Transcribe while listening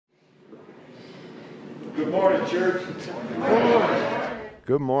Good morning, church.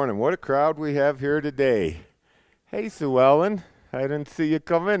 Good morning. What a crowd we have here today. Hey, Sue Ellen. I didn't see you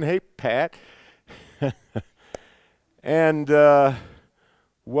come in. Hey, Pat. And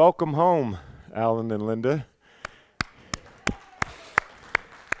welcome home, Alan and Linda.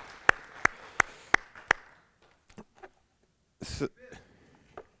 So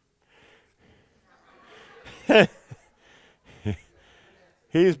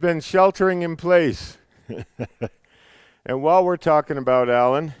he's been sheltering in place. And while we're talking about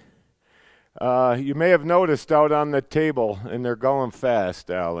Alan, you may have noticed out on the table, and they're going fast,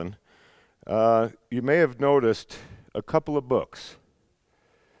 Alan, you may have noticed a couple of books.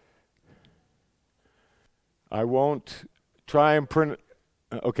 I won't try and print,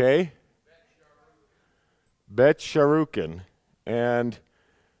 okay? Bet Sharukin and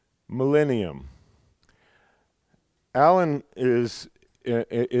Millennium. Alan is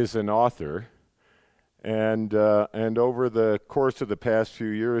an author, and over the course of the past few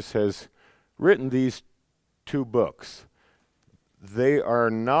years has written these two books. They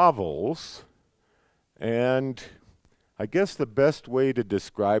are novels, and I guess the best way to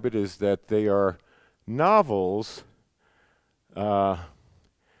describe it is that they are novels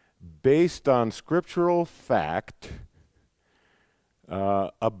based on scriptural fact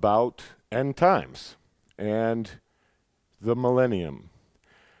about end times and the millennium.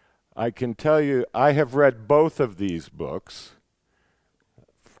 I can tell you, I have read both of these books.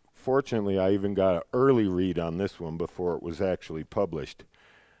 Fortunately, I even got an early read on this one before it was actually published.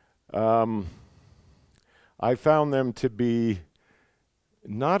 I found them to be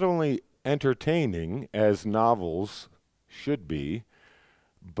not only entertaining, as novels should be,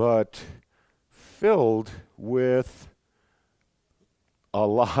 but filled with a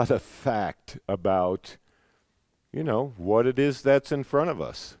lot of fact about, you know, what it is that's in front of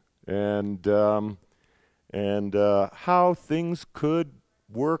us, and how things could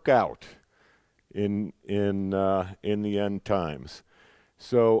work out in the end times.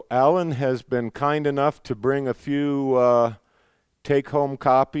 So Alan has been kind enough to bring a few take-home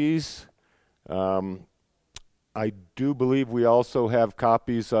copies. I do believe we also have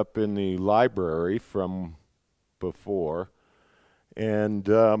copies up in the library from before. And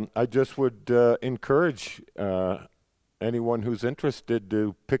I just would encourage anyone who's interested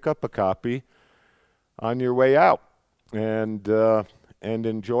to pick up a copy on your way out and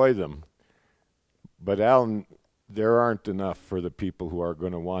enjoy them. But Alan, there aren't enough for the people who are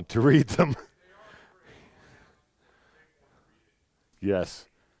going to want to read them. Yes.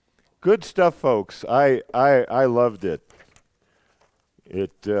 Good stuff, folks. I loved it.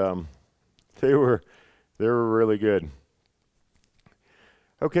 They were really good.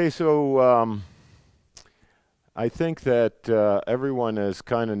 Okay, so I think that everyone has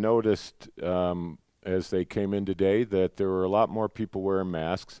kind of noticed as they came in today that there were a lot more people wearing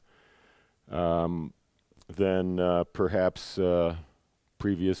masks than perhaps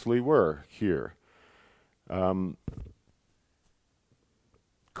previously were here.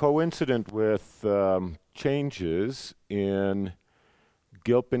 Coincident with changes in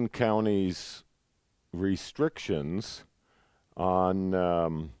Gilpin County's restrictions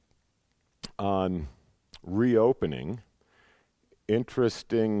on reopening.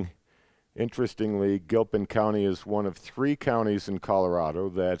 Interestingly, Gilpin County is one of 3 counties in Colorado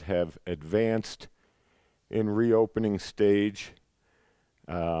that have advanced in reopening stage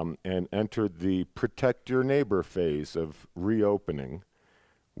and entered the protect your neighbor phase of reopening,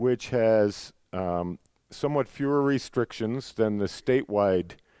 which has somewhat fewer restrictions than the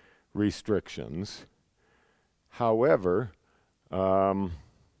statewide restrictions. However, the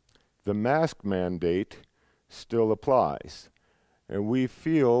mask mandate still applies. And we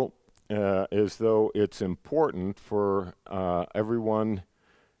feel as though it's important for everyone,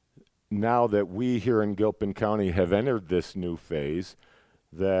 now that we here in Gilpin County have entered this new phase,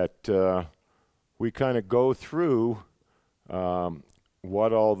 that we kind of go through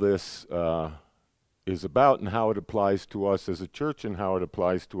what all this is about and how it applies to us as a church and how it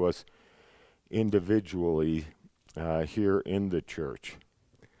applies to us individually here in the church.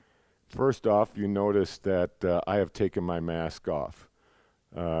 First off, you notice that I have taken my mask off.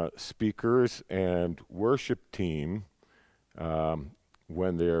 Speakers and worship team,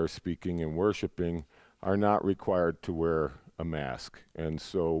 when they are speaking and worshiping, are not required to wear a mask. And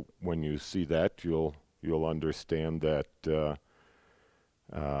so when you see that, you'll understand that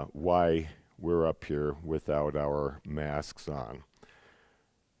why we're up here without our masks on.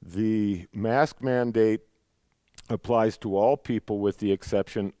 The mask mandate applies to all people with the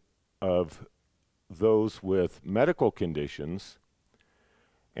exception of those with medical conditions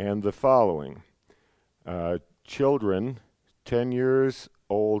and the following. Children 10 years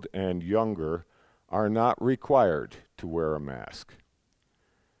old and younger are not required to wear a mask.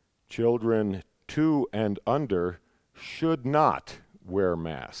 Children 2 and under should not wear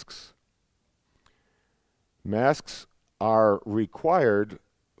masks. Masks are required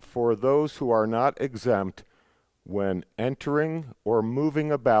for those who are not exempt when entering or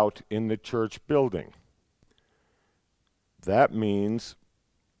moving about in the church building. That means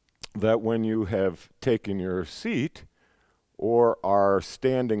that when you have taken your seat or are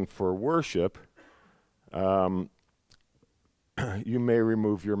standing for worship, you may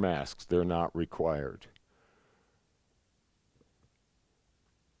remove your masks. They're not required.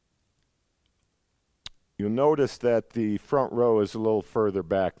 You'll notice that the front row is a little further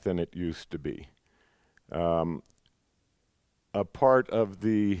back than it used to be. A part of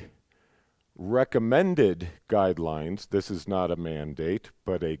the recommended guidelines, this is not a mandate,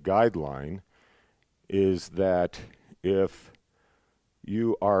 but a guideline, is that if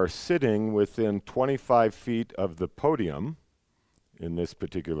you are sitting within 25 feet of the podium, in this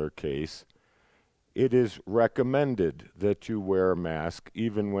particular case, it is recommended that you wear a mask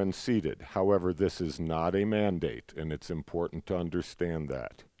even when seated. However, this is not a mandate, and it's important to understand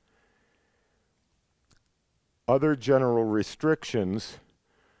that. Other general restrictions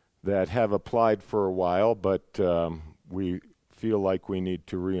that have applied for a while, but we feel like we need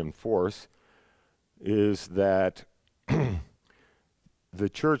to reinforce, is that the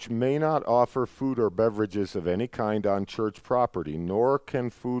church may not offer food or beverages of any kind on church property, nor can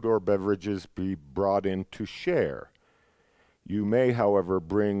food or beverages be brought in to share. You may, however,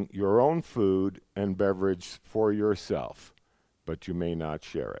 bring your own food and beverage for yourself, but you may not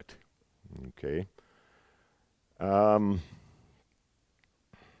share it. Okay?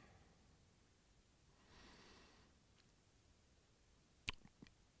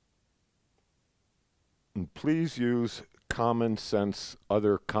 Please use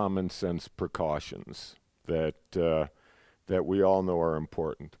other common sense precautions that we all know are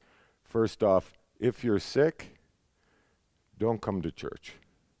important. First off, if you're sick, don't come to church.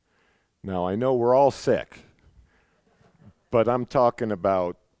 Now, I know we're all sick, but I'm talking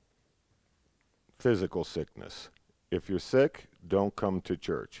about physical sickness. If you're sick, don't come to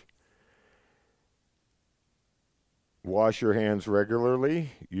church. Wash your hands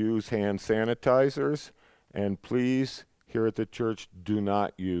regularly, use hand sanitizers, and please, here at the church, do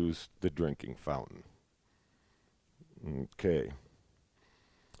not use the drinking fountain. Okay.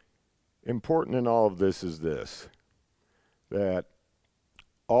 Important in all of this is this, that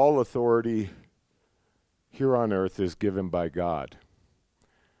all authority here on earth is given by God.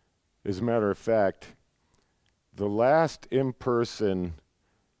 As a matter of fact, the last in-person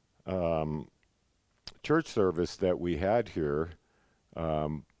church service that we had here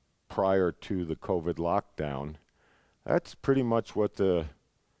prior to the COVID lockdown, that's pretty much what the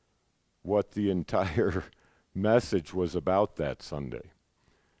entire message was about that Sunday.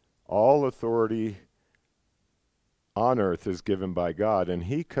 All authority on earth is given by God, and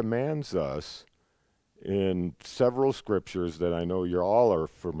He commands us in several scriptures that I know you all are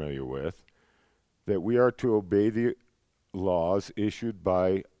familiar with, that we are to obey the laws issued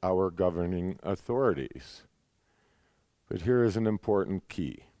by our governing authorities. But here is an important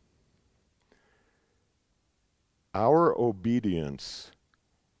key. Our obedience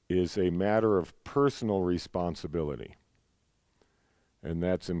is a matter of personal responsibility. And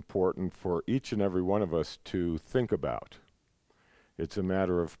that's important for each and every one of us to think about. It's a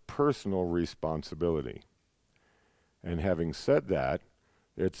matter of personal responsibility. And having said that,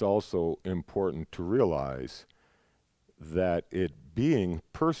 it's also important to realize that it being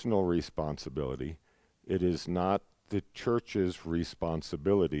personal responsibility, it is not the church's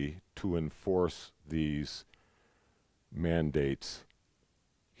responsibility to enforce these mandates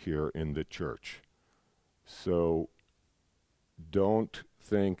here in the church. So don't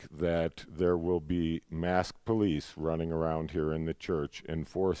think that there will be masked police running around here in the church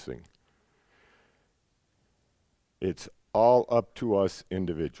enforcing. It's all up to us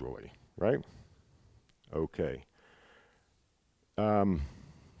individually, right? Okay.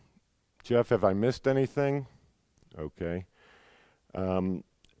 Jeff, have I missed anything? Okay.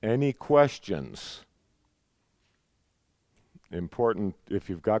 Any questions? Important, if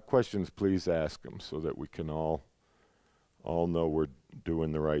you've got questions, please ask them so that we can all know we're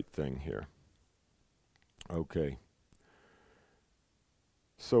doing the right thing here. Okay.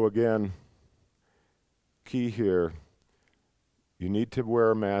 So again, key here, you need to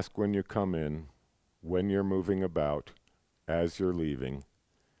wear a mask when you come in, when you're moving about, as you're leaving.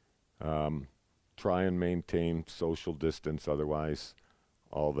 Try and maintain social distance, otherwise,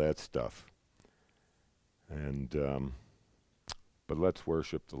 all that stuff. And but let's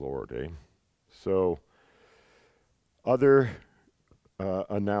worship the Lord, eh? So, other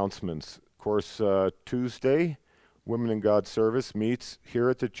announcements. Of course, Tuesday, Women in God service meets here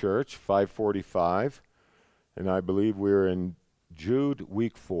at the church, 5:45, and I believe we're in Jude,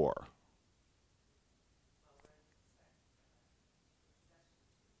 week 4.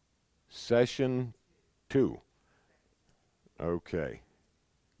 Session 2. Okay.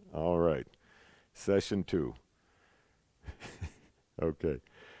 All right. Session 2. Okay.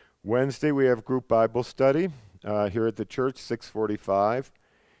 Wednesday, we have group Bible study here at the church, 6:45.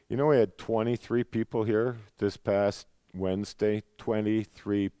 You know, we had 23 people here this past Wednesday.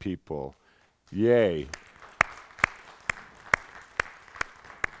 23 people. Yay.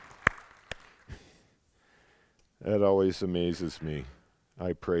 That always amazes me.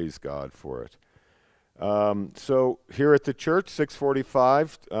 I praise God for it. So here at the church,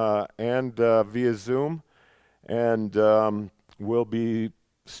 6:45, and via Zoom, and we'll be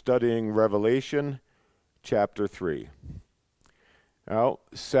studying Revelation chapter 3. Now,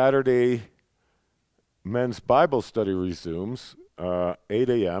 Saturday men's Bible study resumes 8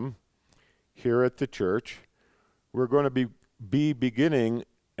 a.m. here at the church. We're going to be beginning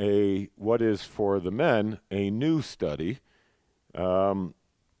what is for the men a new study. We're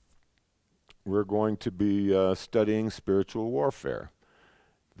going to be studying spiritual warfare.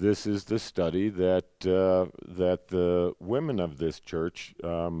 This is the study that the women of this church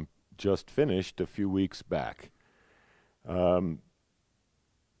just finished a few weeks back.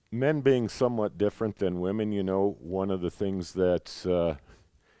 Men being somewhat different than women, you know, one of the things that's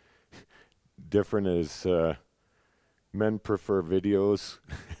different is men prefer videos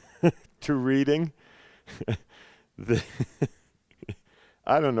to reading.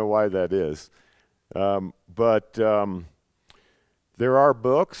 I don't know why that is, but there are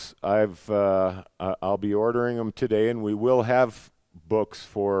books. I'll be ordering them today, and we will have books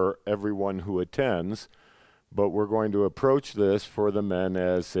for everyone who attends. But we're going to approach this for the men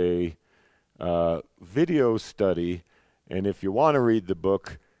as a video study, and if you want to read the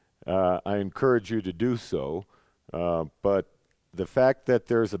book, I encourage you to do so. But the fact that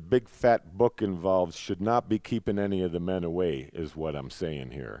there's a big fat book involved should not be keeping any of the men away, is what I'm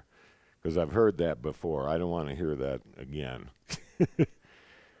saying here. Because I've heard that before. I don't want to hear that again.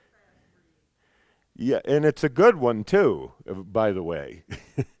 Yeah, and it's a good one too, by the way.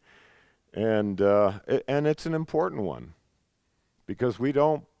 And it's an important one. Because we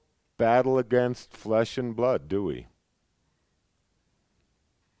don't battle against flesh and blood, do we?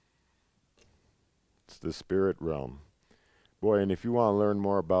 It's the spirit realm. Boy, and if you want to learn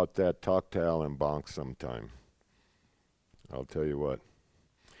more about that, talk to Alan Bonk sometime. I'll tell you what.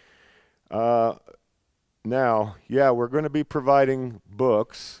 Now, yeah, we're going to be providing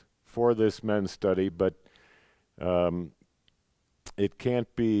books for this men's study, but it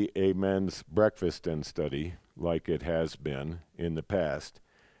can't be a men's breakfast and study like it has been in the past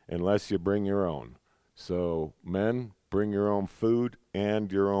unless you bring your own. So, men, bring your own food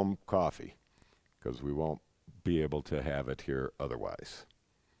and your own coffee, because we won't be able to have it here otherwise.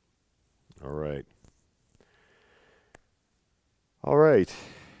 All right. All right.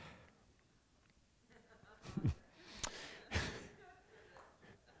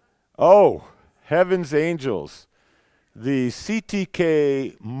 Oh, heavens angels. The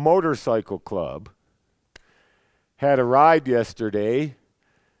CTK Motorcycle Club had a ride yesterday.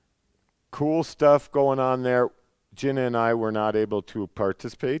 Cool stuff going on there. Jenna and I were not able to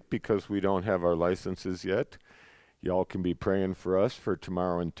participate because we don't have our licenses yet. Y'all can be praying for us for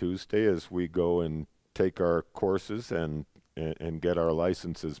tomorrow and Tuesday as we go and take our courses and get our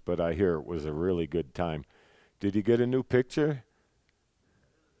licenses. But I hear it was a really good time. Did you get a new picture?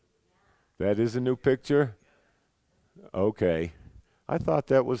 That is a new picture? Okay. I thought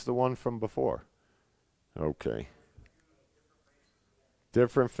that was the one from before. Okay.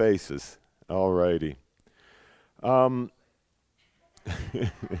 Different faces. All righty. You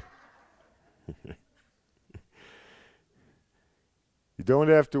don't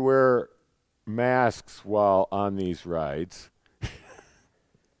have to wear masks while on these rides,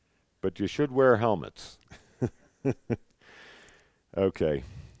 but you should wear helmets. Okay.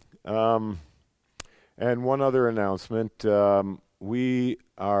 And one other announcement. We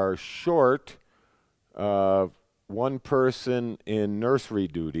are short one person in nursery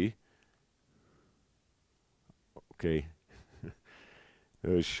duty. Okay.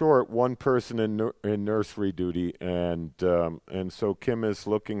 Short one person in nursery duty, and so Kim is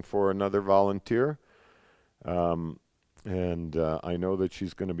looking for another volunteer. And I know that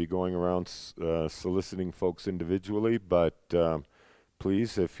she's going to be going around soliciting folks individually, but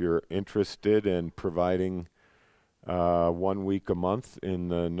please, if you're interested in providing 1 week a month in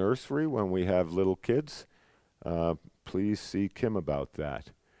the nursery when we have little kids, please see Kim about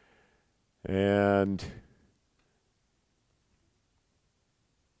that. And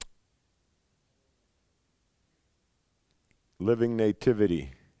living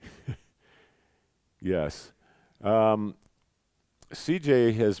nativity. Yes.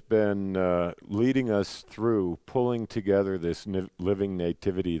 CJ has been leading us through pulling together this living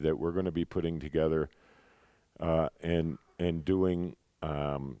nativity that we're going to be putting together and doing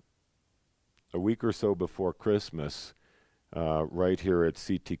a week or so before Christmas right here at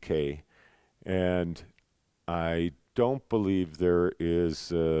CTK. And I don't believe there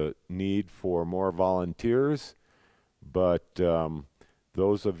is a need for more volunteers, but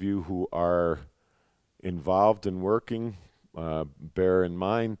those of you who are involved in working, bear in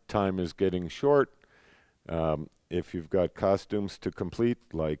mind time is getting short. If you've got costumes to complete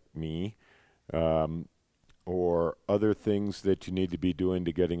like me, or other things that you need to be doing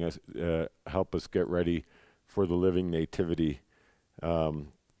to getting us help us get ready for the living nativity,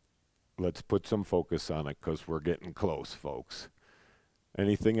 let's put some focus on it, because we're getting close, folks.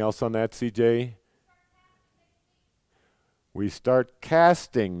 Anything else on that, CJ? We start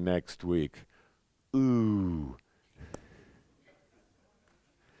casting next week. Ooh.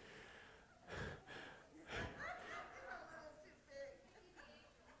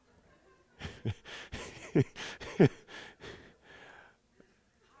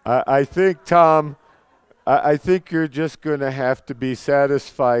 I think, Tom, I think you're just going to have to be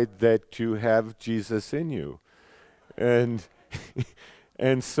satisfied that you have Jesus in you. And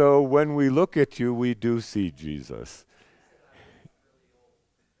and so when we look at you, we do see Jesus.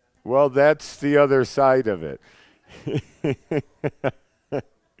 Well, that's the other side of it.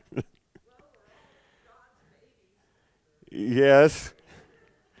 Yes.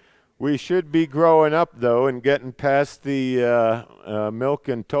 We should be growing up, though, and getting past the milk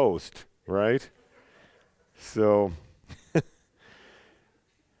and toast, right? So,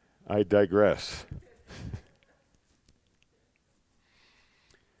 I digress.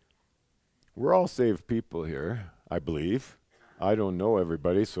 We're all saved people here, I believe. I don't know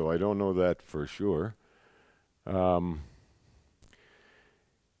everybody, so I don't know that for sure. But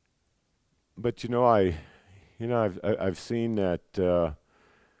I've seen that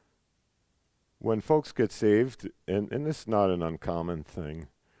when folks get saved, and this is not an uncommon thing.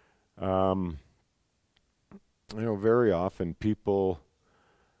 Very often people,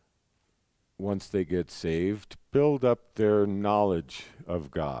 once they get saved, build up their knowledge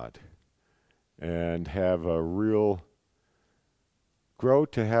of God and grow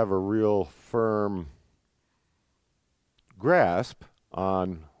to have a real firm grasp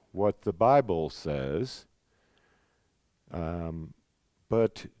on what the Bible says,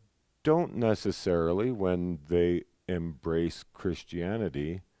 but don't necessarily, when they embrace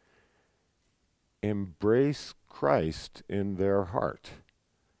Christianity, embrace Christ in their heart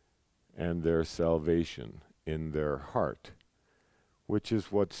and their salvation in their heart, which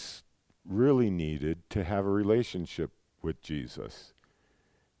is what's really needed to have a relationship with Jesus.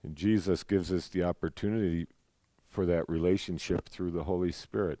 And Jesus gives us the opportunity for that relationship through the Holy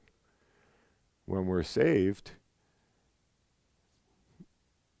Spirit. When we're saved,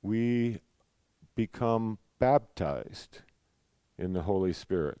 we become baptized in the Holy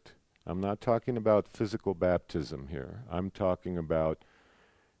Spirit. I'm not talking about physical baptism here. I'm talking about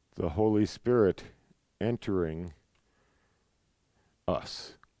the Holy Spirit entering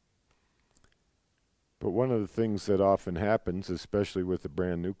us. But one of the things that often happens, especially with a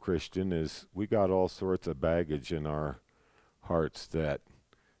brand new Christian, is we got all sorts of baggage in our hearts that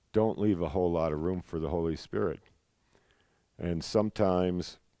don't leave a whole lot of room for the Holy Spirit. And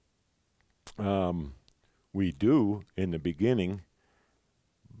sometimes we do in the beginning,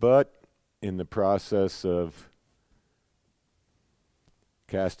 but in the process of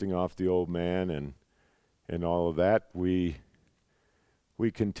casting off the old man and all of that, we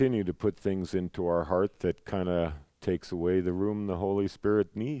continue to put things into our heart that kind of takes away the room the Holy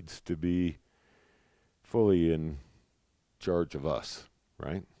Spirit needs to be fully in charge of us,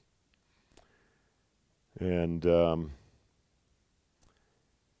 right? And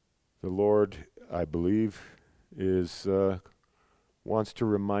the Lord, I believe, wants to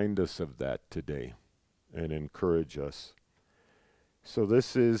remind us of that today and encourage us. So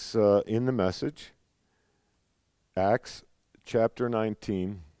this is in the message, Acts chapter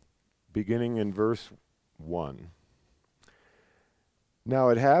 19, beginning in verse 1. Now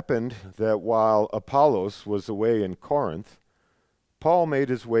it happened that while Apollos was away in Corinth, Paul made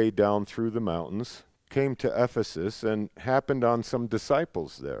his way down through the mountains came to Ephesus and happened on some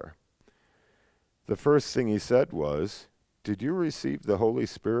disciples there. The first thing he said was, "Did you receive the Holy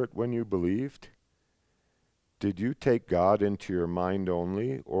Spirit when you believed? Did you take God into your mind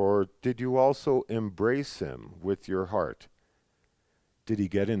only, or did you also embrace him with your heart? Did he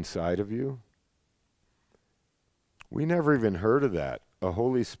get inside of you?" We never even heard of that. A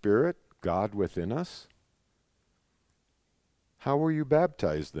Holy Spirit, God within us? "How were you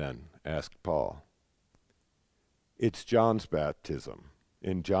baptized then?" asked Paul. "It's John's baptism,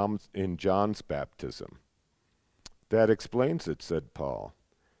 in John's baptism." "That explains it," said Paul.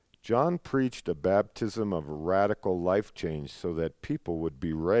 "John preached a baptism of radical life change so that people would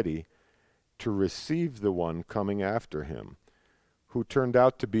be ready to receive the one coming after him, who turned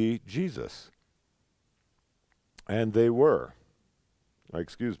out to be Jesus." And they were.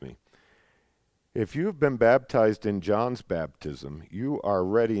 If you've been baptized in John's baptism, you are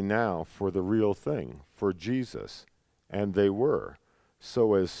ready now for the real thing, for Jesus. And they were.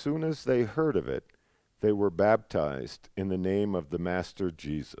 So as soon as they heard of it, they were baptized in the name of the Master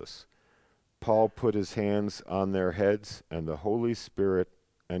Jesus. Paul put his hands on their heads, and the Holy Spirit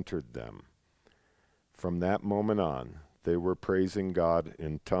entered them. From that moment on, they were praising God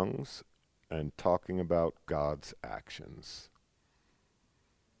in tongues and talking about God's actions.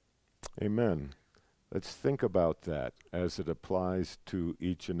 Amen. Let's think about that as it applies to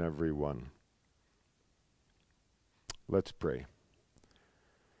each and every one. Let's pray.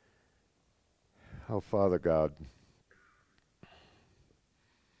 Oh, Father God,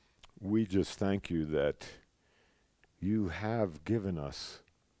 we just thank you that you have given us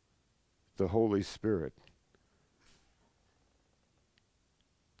the Holy Spirit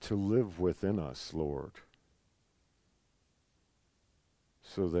to live within us, Lord,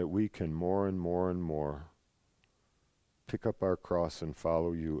 so that we can more and more and more pick up our cross and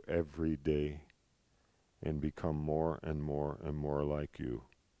follow you every day and become more and more and more like you.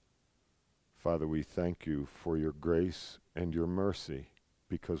 Father, we thank you for your grace and your mercy,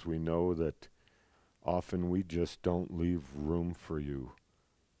 because we know that often we just don't leave room for you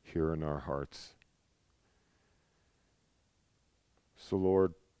here in our hearts. So,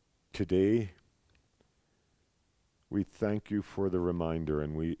 Lord, today we thank you for the reminder,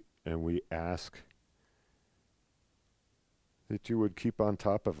 and we ask that you would keep on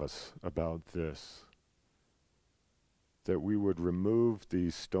top of us about this, that we would remove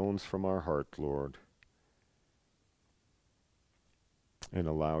these stones from our heart, Lord, and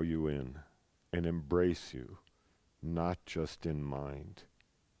allow you in and embrace you, not just in mind,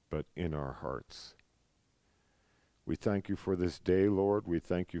 but in our hearts. We thank you for this day, Lord. We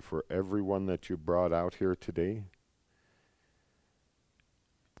thank you for everyone that you brought out here today.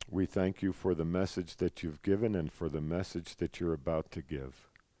 We thank you for the message that you've given and for the message that you're about to give.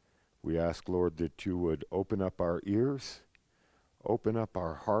 We ask, Lord, that you would open up our ears, open up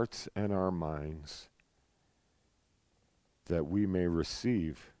our hearts and our minds, that we may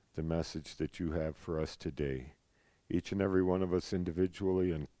receive the message that you have for us today, each and every one of us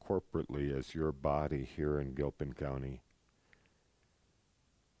individually and corporately as your body here in Gilpin County.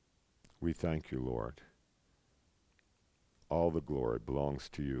 We thank you, Lord. All the glory belongs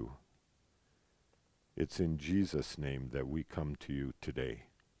to you. It's in Jesus' name that we come to you today.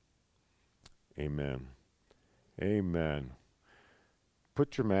 Amen. Amen.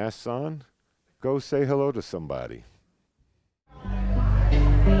 Put your masks on. Go say hello to somebody. Good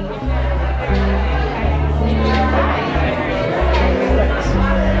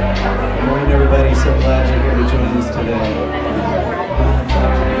morning, everybody. So glad you're here to join us today.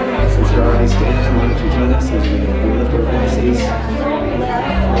 Since you're already standing, why don't you join us as we lift our voices,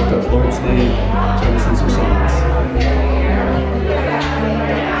 lift up Lord's name, join us in some songs.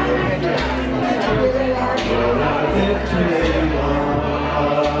 Lord, I lift your name on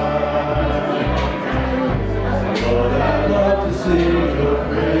high. Lord, I love to sing your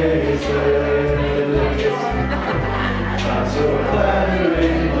praises. I'm so glad you're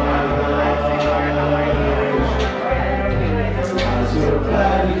in my life. I'm so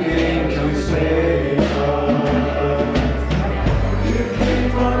glad you came to save us. You came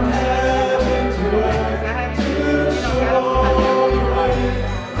from heaven to earth to show the way,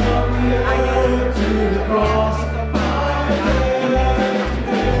 from the earth to the cross. My death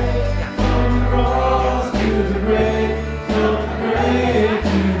today, from the cross to the grave, from the grave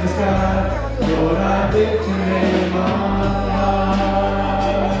to the sky. Lord, I lift your name on.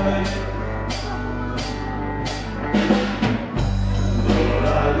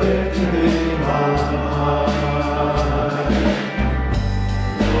 Lift your name on high.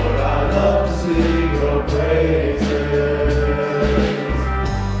 Lord, I love to sing your praises.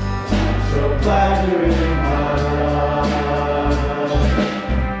 I'm so glad you're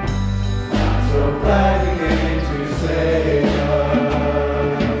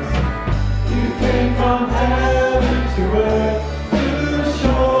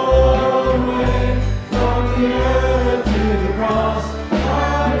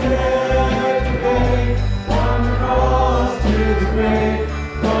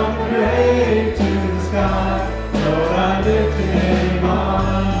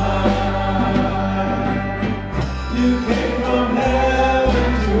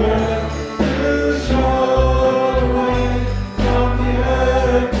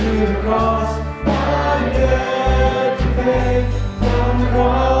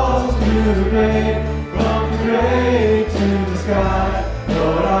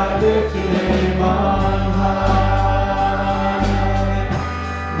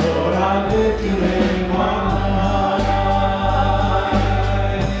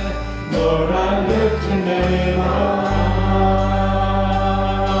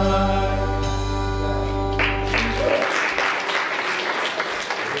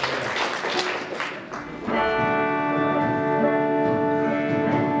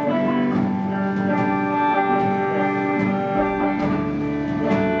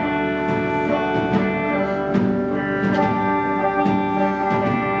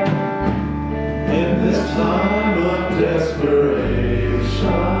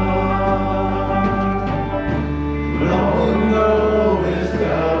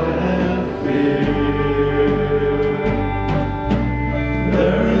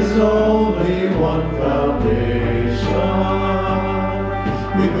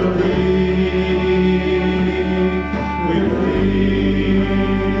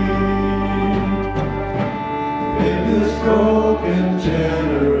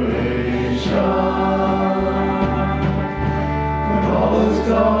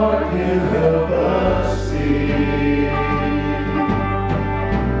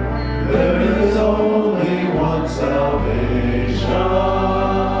There is only one salvation.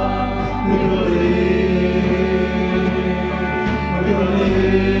 We believe. We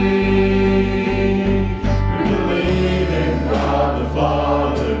believe. We believe in God the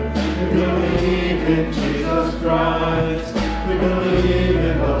Father. We believe in Jesus Christ. We believe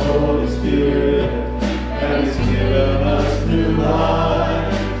in the Holy Spirit, and He's given us new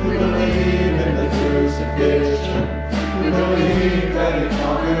life. We believe in the crucifixion. We believe that He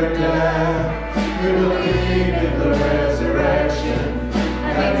conquered death. We believe in the resurrection,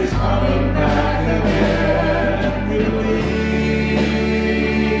 and He's coming back again. We believe.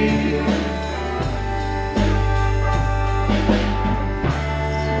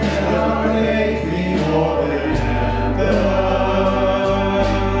 Let our faith be more than anthems,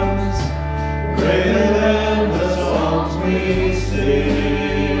 greater than the songs we sing.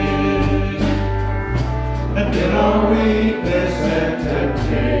 And in our weakness and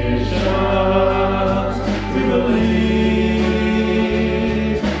temptations, we believe.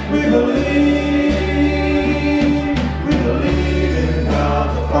 We believe. We believe in God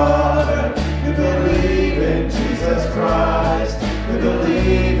the Father. We believe in Jesus Christ. We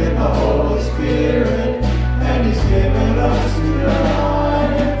believe in the Holy Spirit, and He's given us new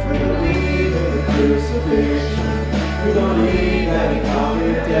life. We believe in the crucifixion. We believe that He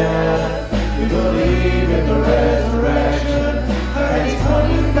conquered death. We believe in the resurrection, and He's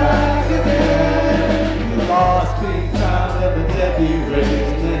coming back again. The lost be found and the dead be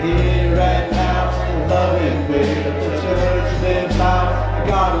raised. The here and now, the loving way that the church lives out.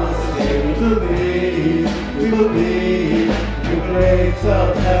 God will say, we believe, we believe. The gates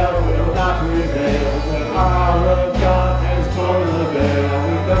of hell will not prevail. The power of God has torn the veil.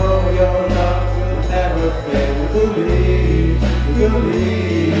 We know your love will never fail. We believe, we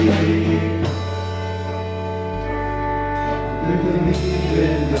believe. We believe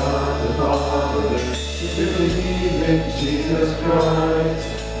in God the Father. We believe in Jesus Christ.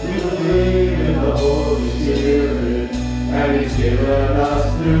 We believe in the Holy Spirit, and He's given us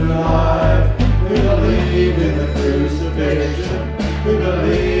new life. We believe in the crucifixion. We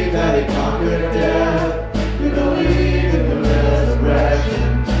believe that He conquered death. We believe in the resurrection,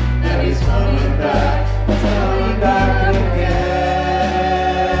 and He's coming back again.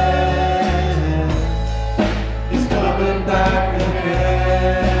 He's coming back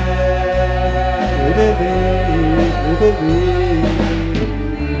again. We believe, we believe.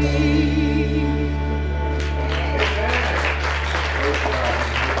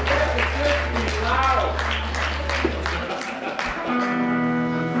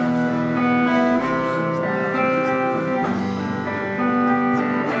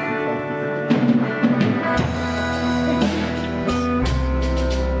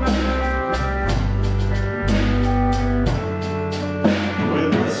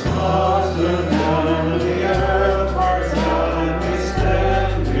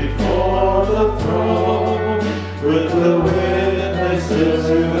 With the witnesses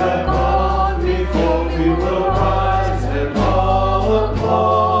who have gone before, we will rise and all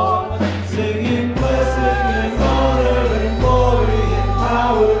applaud, singing blessing and honor and glory and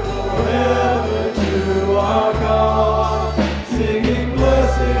power forever to our God. Singing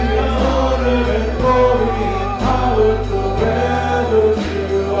blessing and honor and glory and power forever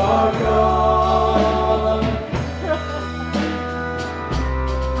to our God.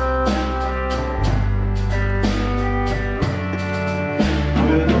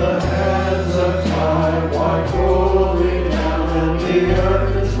 With the hands of time, wide rolling down, and the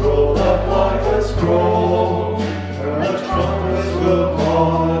earth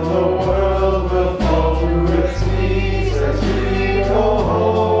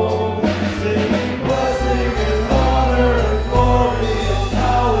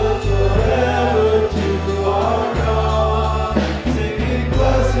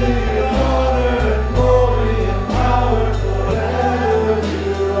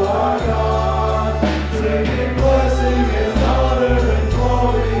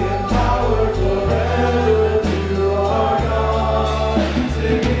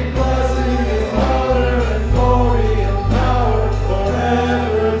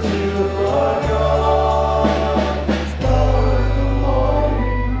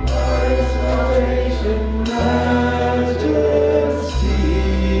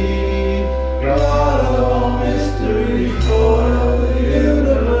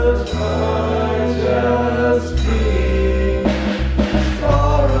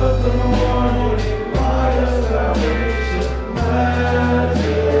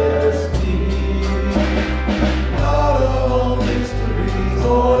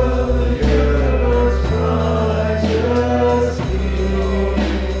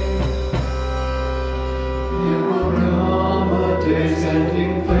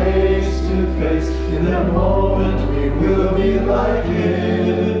In a moment we will be like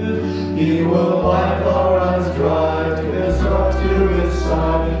Him. He will wipe our eyes dry, take us up to His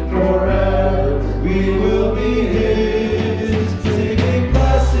side. Forever we will be His. Singing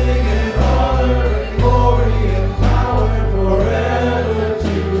blessing and honor and glory and power forever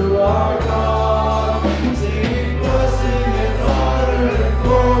to our God. Singing blessing and honor and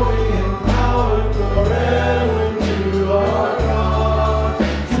glory and power forever to our God.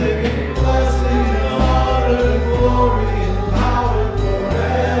 Singing blessing and honor and glory and power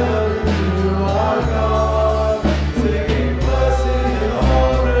forever to our God. Singing blessing and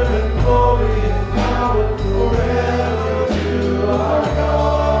honor and glory and power forever to our God.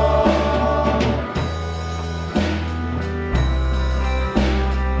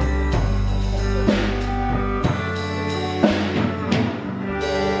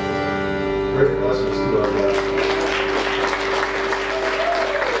 Great blessings to our God.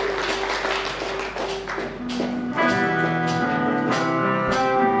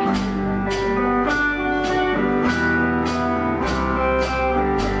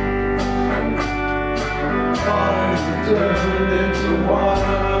 Turned into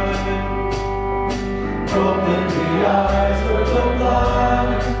wine, open the eyes of the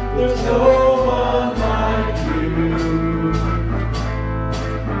blind. There's no one like you,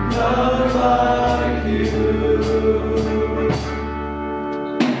 none like you.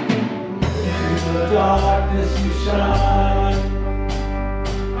 In the darkness you shine,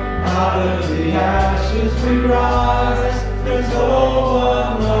 out of the ashes we rise. There's no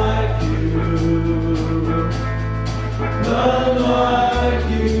one like you, none like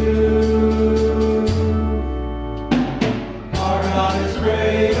you. Our God is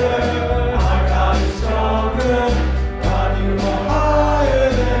greater, our God is stronger. God, you are higher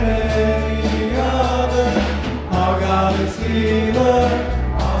than any other. Our God is healer,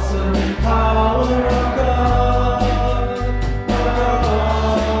 awesome in power. Our God, our God.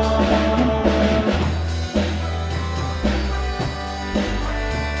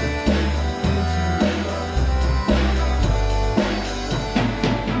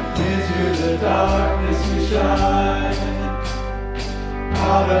 Into the darkness we shine,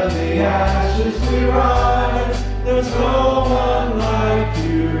 out of the ashes we rise. There's no one like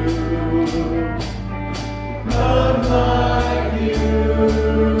you, none like you.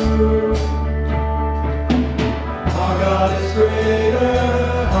 Our God is greater,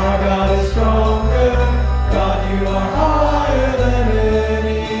 our God is stronger. God, you are higher than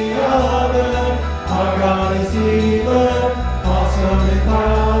any other. Our God is healer, awesome in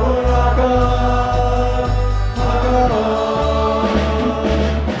power. Our God, our God.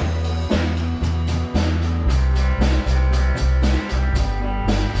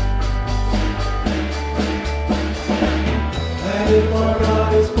 And if our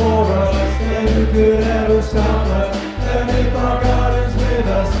God is for us, then who could ever stop us? And if our God is with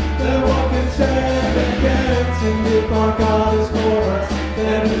us, then what can stand against? And if our God is for us,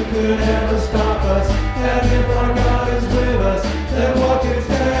 then who could ever stop us? And if our God is with us, then what can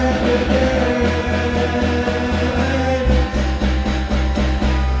stand against?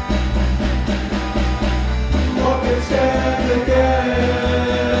 What can stand against?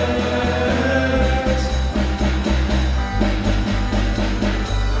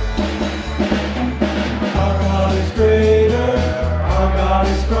 Our God is greater, our God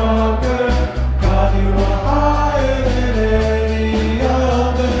is stronger. God, you are higher than any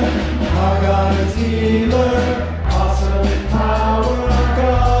other. Our God is healer, awesome in power. Our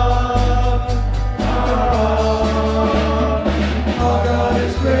God, our God. Our God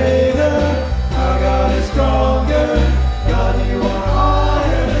is greater, our God is stronger. God, you are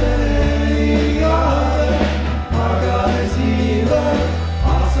higher than any other. Our God is healer,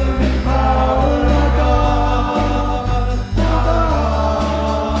 awesome in power. Our God, our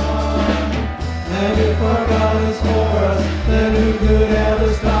God. And if our God is for us, then who could ever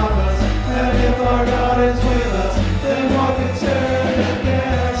stop us? And if our God is with us, then what can stand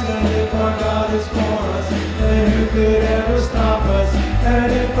against? And if our God is for us, then who could ever stop us?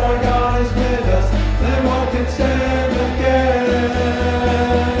 And if our God is with us, then what can stand against?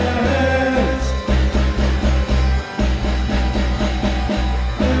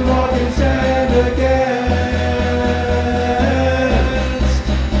 And what can stand against?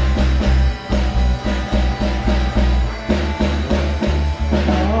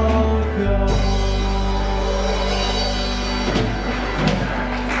 Our God.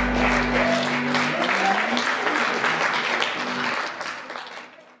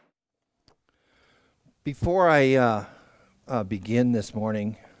 Before I begin this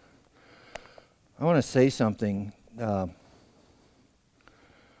morning, I want to say something.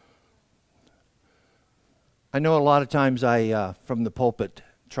 I know a lot of times I, from the pulpit,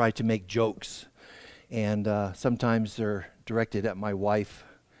 try to make jokes, and sometimes they're directed at my wife,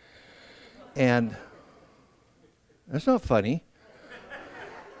 and that's not funny.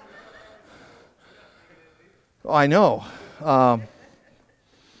 Oh, I know.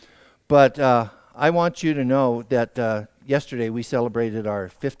 But I want you to know that yesterday we celebrated our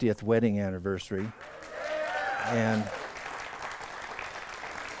 50th wedding anniversary, and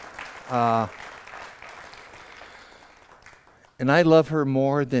I love her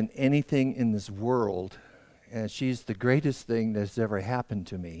more than anything in this world, and she's the greatest thing that's ever happened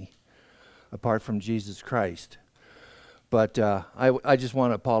to me, apart from Jesus Christ. But I just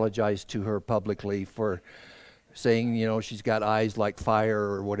want to apologize to her publicly for saying, you know, she's got eyes like fire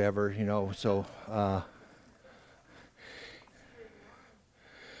or whatever, you know, so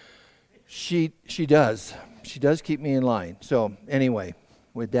she does. She does keep me in line. So anyway,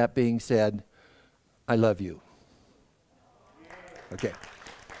 with that being said, I love you. Okay.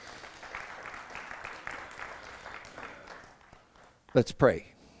 Let's pray.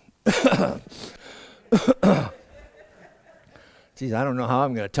 Geez, I don't know how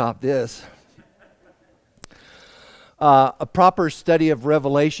I'm going to top this. A proper study of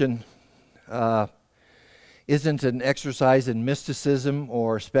Revelation isn't an exercise in mysticism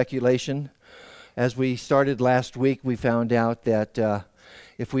or speculation. As we started last week, we found out that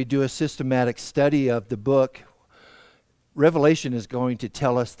if we do a systematic study of the book, Revelation is going to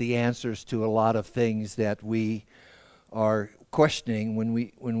tell us the answers to a lot of things that we are questioning when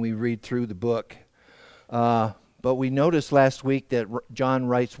we read through the book. But we noticed last week that John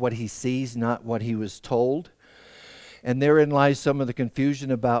writes what he sees, not what he was told. And therein lies some of the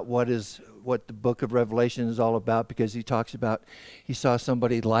confusion about what the book of Revelation is all about, because he talks about he saw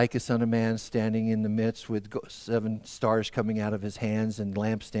somebody like a son of man standing in the midst with 7 stars coming out of his hands and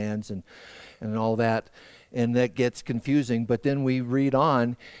lampstands and all that. And that gets confusing. But then we read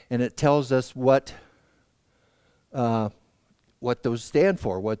on, and it tells us what those stand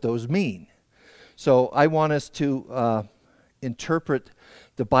for, what those mean. So I want us to interpret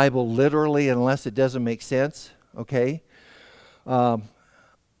the Bible literally unless it doesn't make sense. Okay? And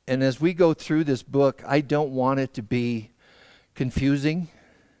as we go through this book, I don't want it to be confusing.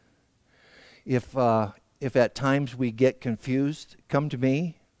 If at times we get confused, come to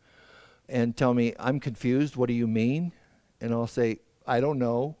me and tell me, I'm confused, what do you mean? And I'll say, I don't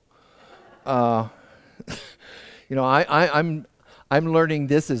know. You know, I'm learning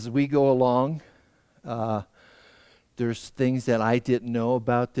this as we go along. There's things that I didn't know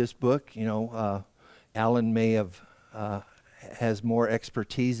about this book. You know, Alan may have has more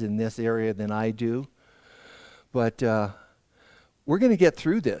expertise in this area than I do, but we're going to get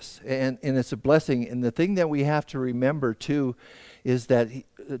through this, and it's a blessing. And the thing that we have to remember too is that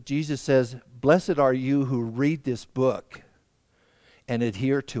Jesus says, "Blessed are you who read this book and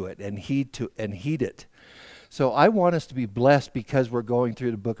adhere to it and heed it." So I want us to be blessed because we're going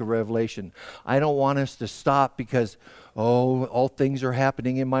through the book of Revelation. I don't want us to stop because, oh, all things are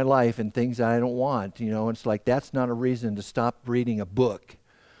happening in my life and things I don't want. You know, it's like that's not a reason to stop reading a book,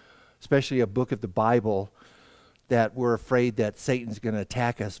 especially a book of the Bible that we're afraid that Satan's going to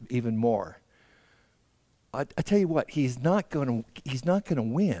attack us even more. I tell you what, he's not going to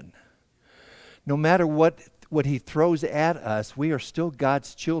win. No matter what he throws at us, we are still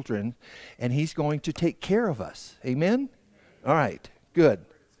God's children, and he's going to take care of us. Amen? All right, good.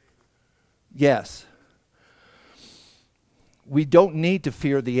 Yes. We don't need to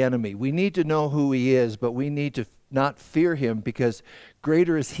fear the enemy. We need to know who he is, but we need to not fear him, because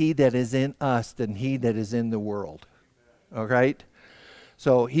greater is he that is in us than he that is in the world. All right?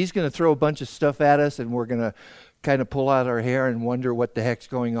 So he's going to throw a bunch of stuff at us, and we're going to kind of pull out our hair and wonder what the heck's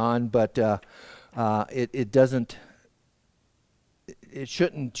going on, but it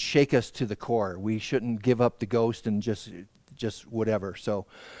shouldn't shake us to the core. We shouldn't give up the ghost and just whatever. So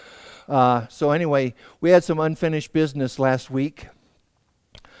anyway, we had some unfinished business last week.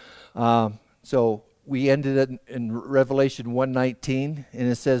 So we ended it in Revelation 1:19, and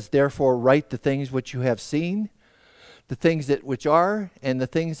it says, "Therefore write the things which you have seen, the things that which are, and the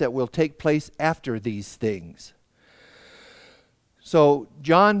things that will take place after these things." So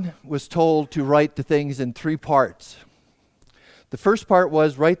John was told to write the things in 3 parts. The first part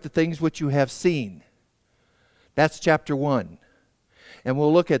was, write the things which you have seen. That's chapter 1. And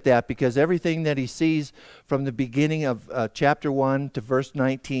we'll look at that, because everything that he sees from the beginning of chapter 1 to verse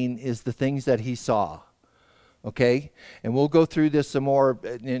 19 is the things that he saw. Okay? And we'll go through this some more,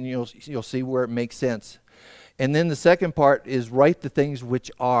 and you'll see where it makes sense. And then the second part is, write the things which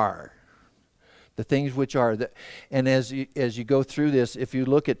are. The things which are. And as you go through this, if you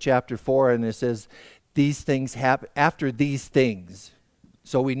look at chapter 4, and it says, these things happen, after these things.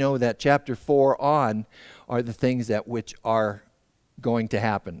 So we know that chapter 4 on are the things that which are going to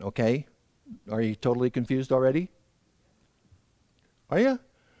happen, okay? Are you totally confused already? Are you?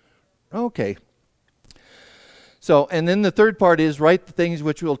 Okay. So, and then the third part is write the things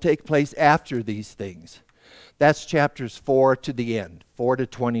which will take place after these things. That's chapters 4 to the end, 4 to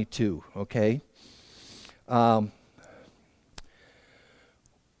 22, okay?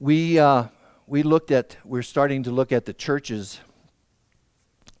 We're starting to look at the churches,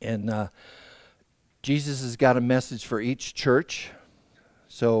 and Jesus has got a message for each church.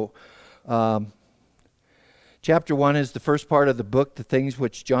 So, chapter 1 is the first part of the book, the things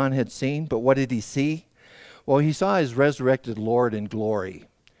which John had seen. But what did he see? Well, he saw his resurrected Lord in glory.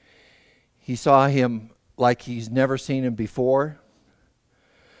 He saw him like he's never seen him before.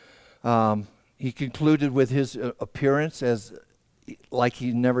 He concluded with his appearance as like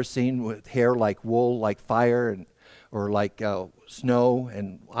he'd never seen, with hair like wool, like fire, or like snow,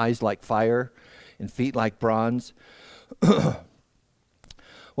 and eyes like fire, and feet like bronze.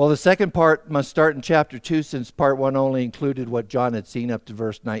 Well, the second part must start in chapter 2, since part 1 only included what John had seen up to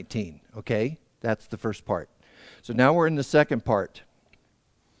verse 19. Okay? That's the first part. So now we're in the second part.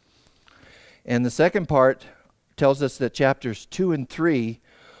 And the second part tells us that chapters 2 and 3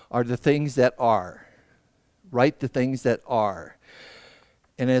 are the things that are. Write the things that are.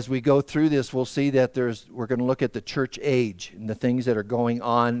 And as we go through this, we'll see that we're going to look at the church age and the things that are going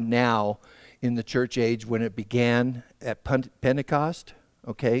on now in the church age when it began at Pentecost,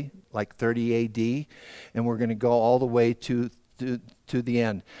 okay, like 30 AD, and we're going to go all the way to the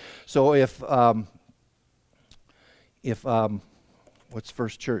end. So if what's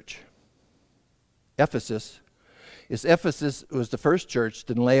first church? Ephesus. If Ephesus was the first church,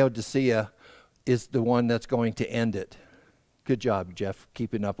 then Laodicea is the one that's going to end it. Good job, Jeff,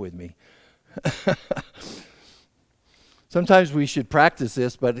 keeping up with me. Sometimes we should practice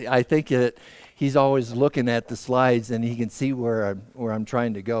this, but I think that he's always looking at the slides and he can see where I'm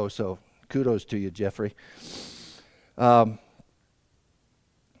trying to go. So kudos to you, Jeffrey.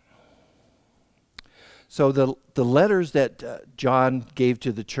 So the letters that John gave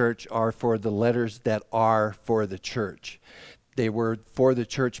to the church are for the letters that are for the church. They were for the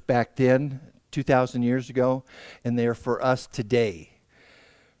church back then, 2,000 years ago, and they're for us today.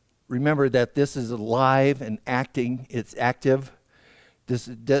 Remember that this is alive and acting. It's active. This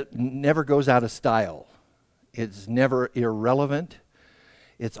never goes out of style. It's never irrelevant.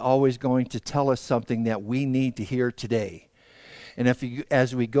 It's always going to tell us something that we need to hear today. And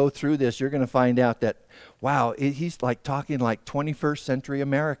as we go through this, you're going to find out that, wow, he's like talking like 21st century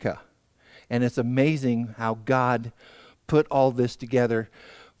America. And it's amazing how God put all this together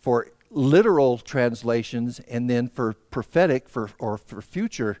for literal translations and then for prophetic or for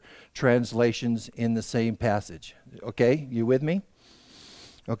future translations in the same passage. Okay, you with me?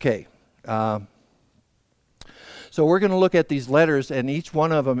 Okay. So we're going to look at these letters, and each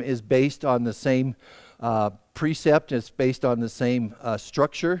one of them is based on the same precept. It's based on the same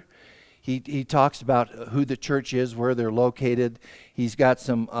structure. He talks about who the church is, where they're located. He's got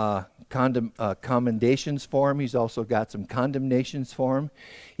some commendations for them. He's also got some condemnations for them.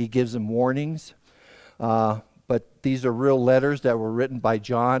 He gives them warnings. But these are real letters that were written by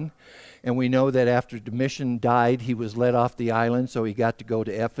John. And we know that after Domitian died, he was let off the island, so he got to go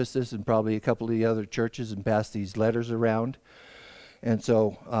to Ephesus and probably a couple of the other churches and pass these letters around. And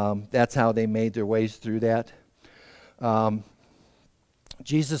so that's how they made their ways through that.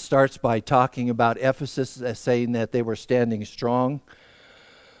 Jesus starts by talking about Ephesus as saying that they were standing strong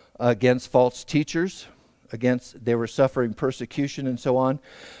against false teachers, they were suffering persecution and so on.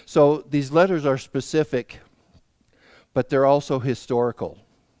 So these letters are specific, but they're also historical.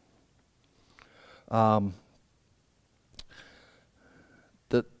 The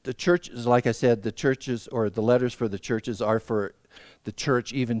churches, like I said, the churches or the letters for the churches are for the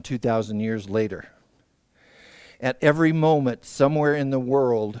church even 2,000 years later. At every moment, somewhere in the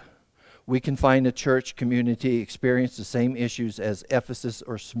world, we can find a church community experience the same issues as Ephesus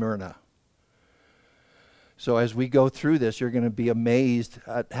or Smyrna. So as we go through this, you're going to be amazed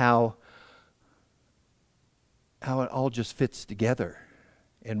at how it all just fits together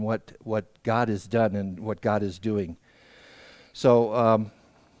and what God has done and what God is doing. So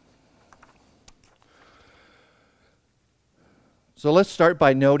let's start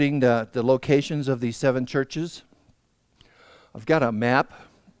by noting the locations of these 7 churches. I've got a map.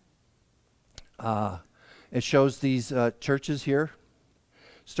 It shows these churches here.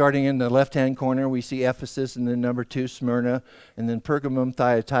 Starting in the left-hand corner, we see Ephesus, and then number 2, Smyrna, and then Pergamum,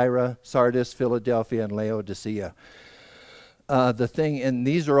 Thyatira, Sardis, Philadelphia, and Laodicea. the thing, and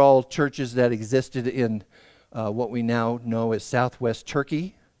these are all churches that existed in what we now know as southwest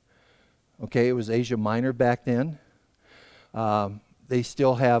Turkey. Okay, it was Asia Minor back then. They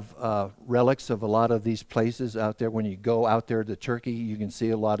still have relics of a lot of these places out there. When you go out there to Turkey, you can see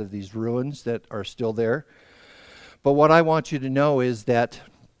a lot of these ruins that are still there. But what I want you to know is that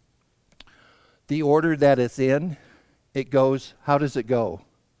the order that it's in, it goes, how does it go?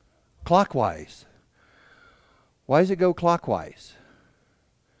 Clockwise. Why does it go clockwise?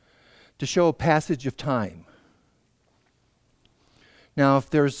 To show a passage of time. Now, if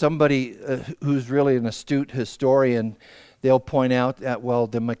there's somebody who's really an astute historian, they'll point out that, well,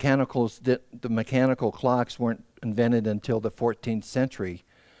 the mechanical clocks weren't invented until the 14th century.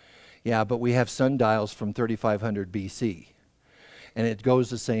 Yeah, but we have sundials from 3500 BC. And it goes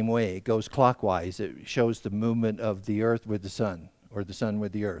the same way. It goes clockwise. It shows the movement of the earth with the sun, or the sun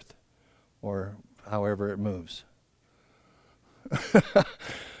with the earth, or however it moves.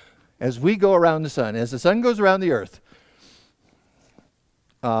 As we go around the sun, as the sun goes around the earth.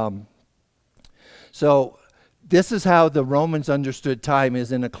 So this is how the Romans understood time,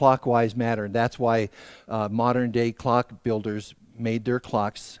 is in a clockwise manner. That's why modern day clock builders made their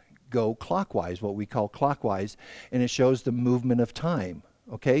clocks go clockwise, what we call clockwise, and it shows the movement of time.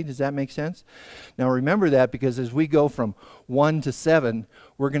 Okay, does that make sense? Now remember that, because as we go from 1 to 7,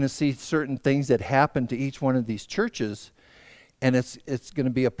 we're going to see certain things that happen to each one of these churches, and it's going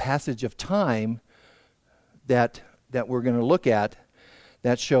to be a passage of time that we're going to look at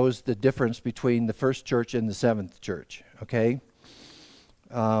that shows the difference between the first church and the seventh church. Okay?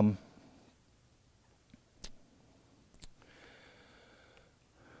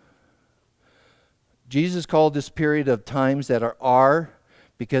 Jesus called this period of times that are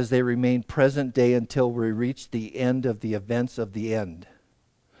because they remain present day until we reach the end of the events of the end.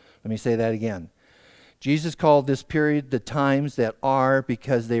 Let me say that again. Jesus called this period the times that are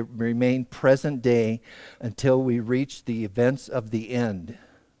because they remain present day until we reach the events of the end.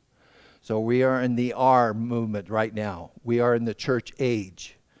 So we are in the R movement right now. We are in the church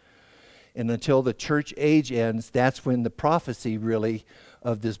age. And until the church age ends, that's when the prophecy really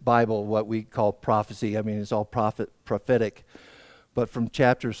of this Bible, what we call prophecy, I mean it's all prophetic, but from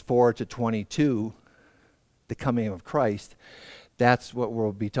chapters 4 to 22, the coming of Christ, that's what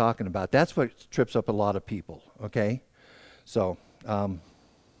we'll be talking about. That's what trips up a lot of people, okay? So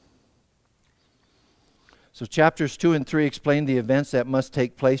chapters 2 and 3 explain the events that must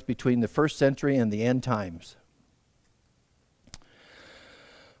take place between the first century and the end times.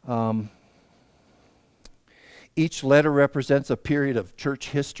 Each letter represents a period of church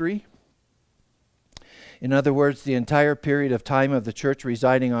history. In other words, the entire period of time of the church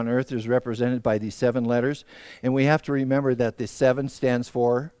residing on earth is represented by these 7 letters. And we have to remember that the 7 stands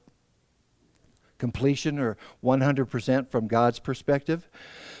for completion, or 100% from God's perspective.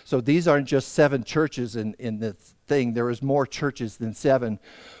 So these aren't just 7 churches in the thing. There is more churches than 7.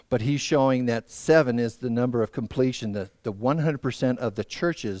 But he's showing that 7 is the number of completion. The 100% of the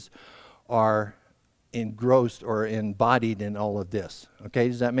churches are engrossed or embodied in all of this. Okay,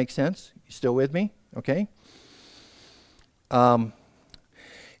 does that make sense? You still with me? Okay. And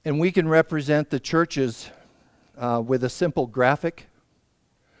we can represent the churches with a simple graphic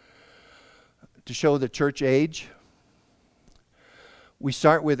to show the church age. We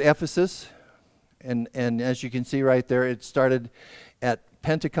start with Ephesus, and as you can see right there, it started at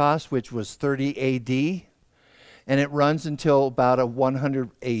Pentecost, which was 30 AD, and it runs until about 100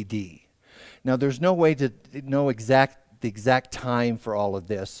 AD. Now, there's no way to know the exact time for all of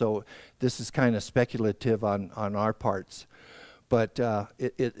this, so this is kind of speculative on our parts. But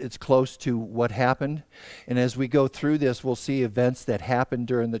it's close to what happened. And as we go through this, we'll see events that happened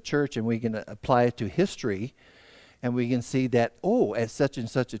during the church, and we can apply it to history, and we can see that, oh, at such and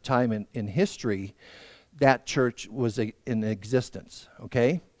such a time in history, that church was in existence,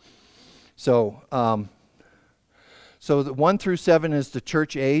 okay? So, the 1 through 7 is the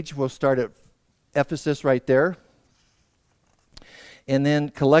church age. We'll start at Ephesus right there. And then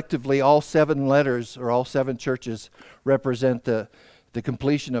collectively, all 7 letters, or all 7 churches, represent the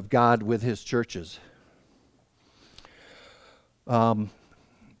completion of God with his churches. The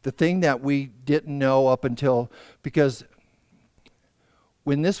thing that we didn't know up until, because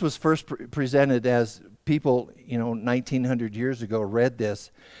when this was first presented, as people, 1900 years ago read this,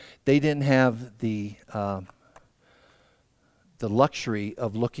 they didn't have the luxury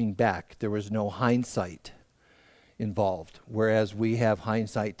of looking back. There was no hindsight involved, whereas we have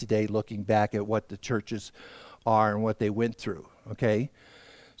hindsight today looking back at what the churches are and what they went through, okay?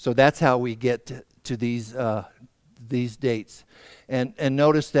 So that's how we get to these dates. And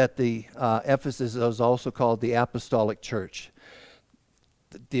notice that the Ephesus is also called the Apostolic Church.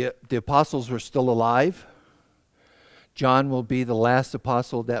 the apostles were still alive. John will be the last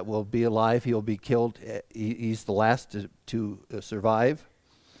apostle that will be alive. He'll be killed. He's the last to survive.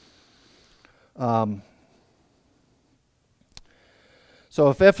 So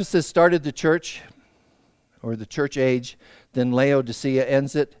if Ephesus started the church, or the church age, then Laodicea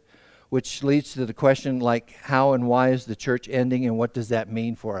ends it, which leads to the question, like, how and why is the church ending, and what does that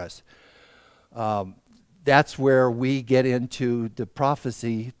mean for us? That's where we get into the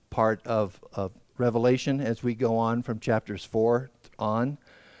prophecy part of Revelation as we go on from chapters 4 on.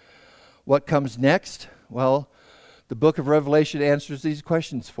 What comes next? Well, the book of Revelation answers these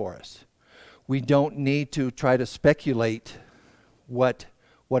questions for us. We don't need to try to speculate what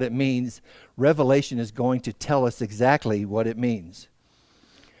it means. Revelation is going to tell us exactly what it means.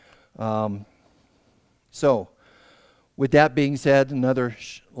 So, with that being said, another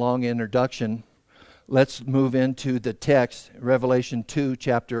long introduction, let's move into the text, Revelation 2,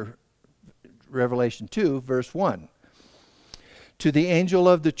 verse 1. To the angel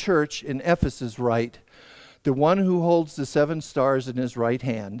of the church in Ephesus write, the one who holds the 7 stars in his right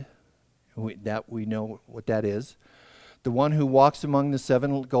hand, we know what that is, the one who walks among the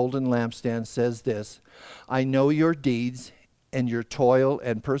 7 golden lampstands says this, I know your deeds and your toil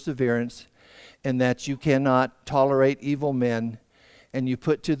and perseverance, and that you cannot tolerate evil men, and you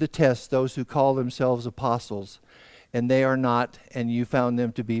put to the test those who call themselves apostles, and they are not, and you found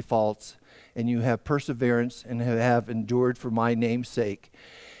them to be false, and you have perseverance and have endured for my name's sake,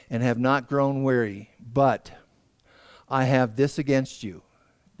 and have not grown weary. But I have this against you,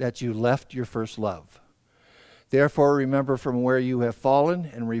 that you left your first love. Therefore remember from where you have fallen,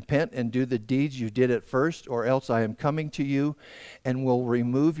 and repent and do the deeds you did at first, or else I am coming to you and will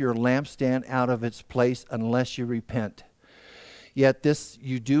remove your lampstand out of its place unless you repent. Yet this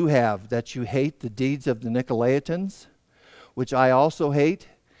you do have, that you hate the deeds of the Nicolaitans, which I also hate.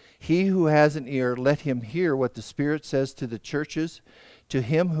 He who has an ear, let him hear what the Spirit says to the churches. To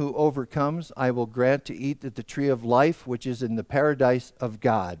him who overcomes, I will grant to eat of the tree of life, which is in the paradise of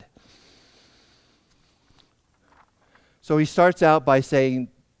God. So he starts out by saying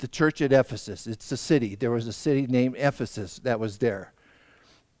the church at Ephesus. It's a city. There was a city named Ephesus that was there.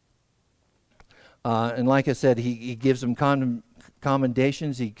 And like I said, he gives them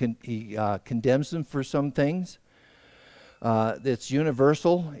commendations. He condemns them for some things. It's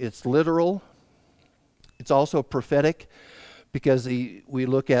universal. It's literal. It's also prophetic, because we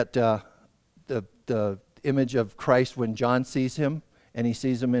look at the image of Christ when John sees him, and he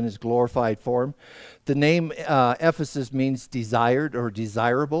sees him in his glorified form. The name Ephesus means desired or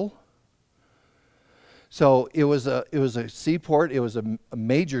desirable. So it was a seaport. It was a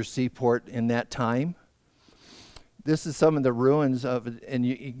major seaport in that time. This is some of the ruins of it, and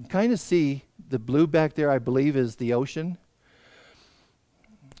you can kind of see the blue back there, I believe, is the ocean.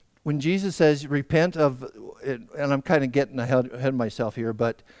 When Jesus says, repent of, and I'm kind of getting ahead of myself here,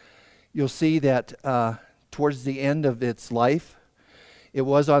 but you'll see that towards the end of its life, it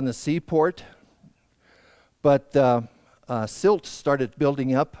was on the seaport, but silt started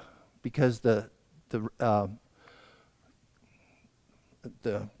building up because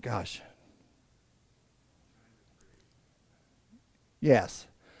yes.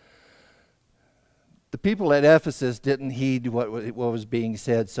 The people at Ephesus didn't heed what was being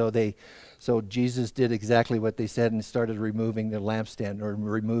said, so Jesus did exactly what they said and started removing the lampstand, or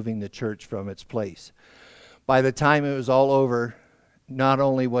removing the church from its place. By the time it was all over, not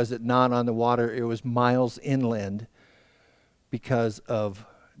only was it not on the water, it was miles inland because of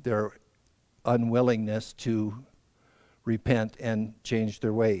their unwillingness to repent and change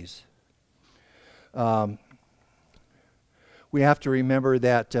their ways. We have to remember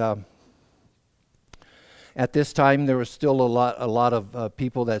that at this time there was still a lot of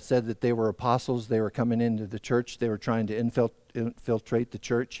people that said that they were apostles. They were coming into the church. They were trying to infiltrate the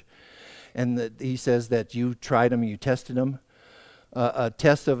church. And he says that you tried them, you tested them. A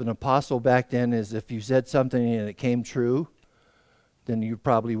test of an apostle back then is if you said something and it came true, then you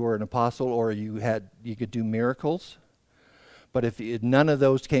probably were an apostle, or you could do miracles. But if none of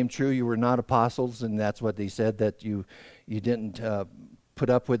those came true, you were not apostles, and that's what they said, that you didn't put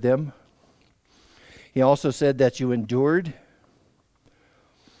up with them. He also said that you endured.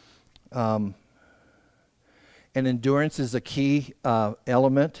 And endurance is a key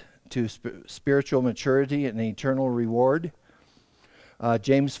element to spiritual maturity and eternal reward.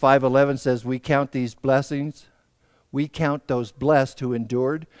 James 5:11 says, we count these blessings, we count those blessed who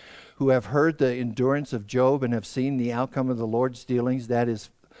endured, who have heard the endurance of Job and have seen the outcome of the Lord's dealings. That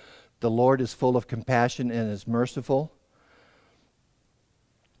is, the Lord is full of compassion and is merciful.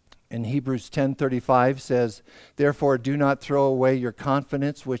 And Hebrews 10:35 says, "Therefore do not throw away your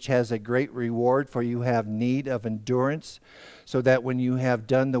confidence, which has a great reward, for you have need of endurance, so that when you have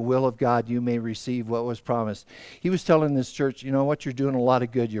done the will of God, you may receive what was promised." He was telling this church, you know what, you're doing a lot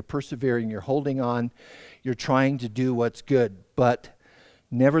of good. You're persevering. You're holding on. You're trying to do what's good. But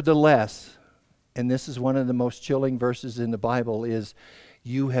nevertheless, and this is one of the most chilling verses in the Bible, is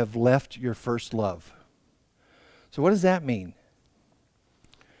you have left your first love. So what does that mean?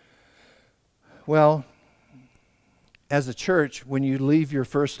 Well, as a church, when you leave your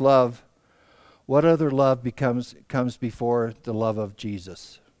first love, what other love comes before the love of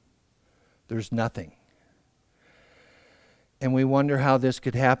Jesus? There's nothing. And we wonder how this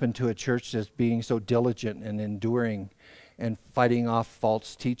could happen to a church that's being so diligent and enduring and fighting off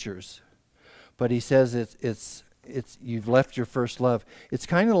false teachers. But he says it's you've left your first love. It's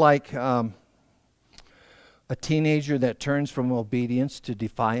kind of like a teenager that turns from obedience to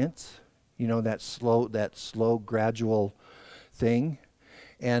defiance. You know, that slow, gradual thing.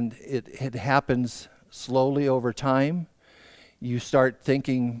 And it happens slowly over time. You start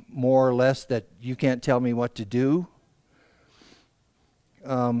thinking more or less that you can't tell me what to do.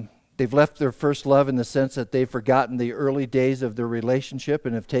 They've left their first love in the sense that they've forgotten the early days of their relationship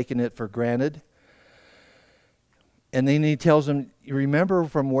and have taken it for granted. And then he tells them, remember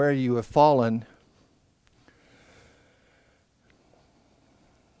from where you have fallen.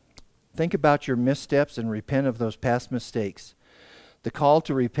 Think about your missteps and repent of those past mistakes. The call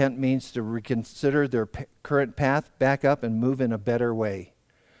to repent means to reconsider their current path, back up, and move in a better way.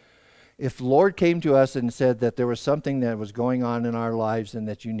 If the Lord came to us and said that there was something that was going on in our lives and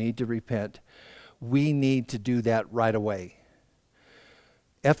that you need to repent, we need to do that right away.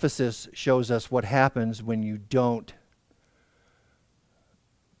 Ephesus shows us what happens when you don't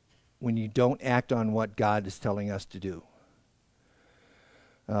act on what God is telling us to do.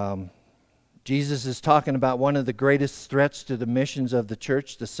 Jesus is talking about one of the greatest threats to the missions of the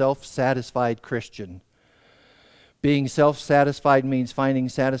church, the self-satisfied Christian. Being self-satisfied means finding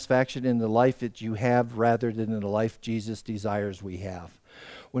satisfaction in the life that you have rather than in the life Jesus desires we have.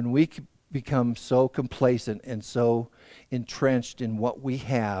 When we become so complacent and so entrenched in what we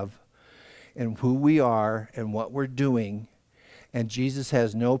have and who we are and what we're doing, and Jesus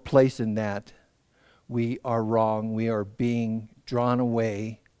has no place in that, we are wrong. We are being drawn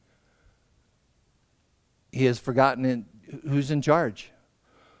away. He has forgotten who's in charge,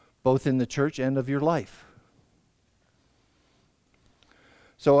 both in the church and of your life.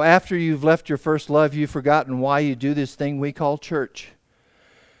 So after you've left your first love, you've forgotten why you do this thing we call church.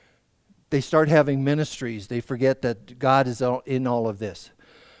 They start having ministries. They forget that God is in all of this.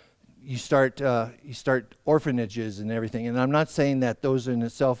 You start orphanages and everything. And I'm not saying that those in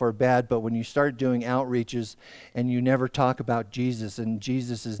itself are bad, but when you start doing outreaches and you never talk about Jesus and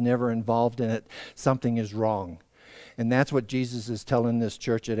Jesus is never involved in it, something is wrong. And that's what Jesus is telling this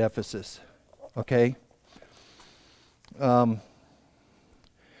church at Ephesus. Okay? You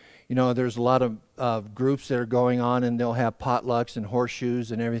know, there's a lot of groups that are going on, and they'll have potlucks and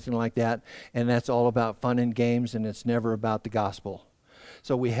horseshoes and everything like that, and that's all about fun and games, and it's never about the gospel.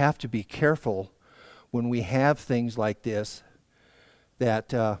 So we have to be careful when we have things like this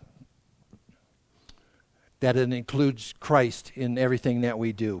that it includes Christ in everything that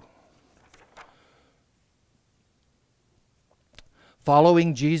we do.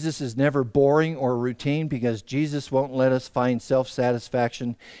 Following Jesus is never boring or routine because Jesus won't let us find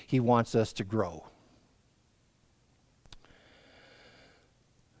self-satisfaction. He wants us to grow.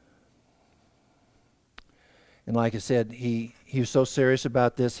 And like I said, he was so serious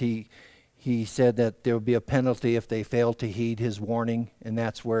about this, he said that there would be a penalty if they failed to heed his warning, and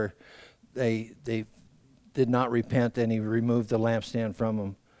that's where they did not repent, and he removed the lampstand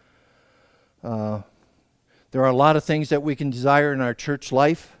from them. There are a lot of things that we can desire in our church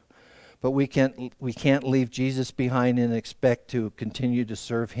life, but we can't leave Jesus behind and expect to continue to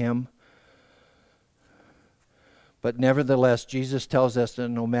serve him. But nevertheless, Jesus tells us that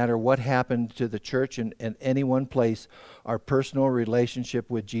no matter what happened to the church in any one place, our personal relationship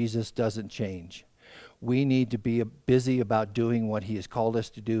with Jesus doesn't change. We need to be busy about doing what he has called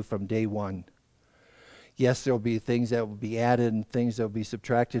us to do from day one. Yes, there will be things that will be added and things that will be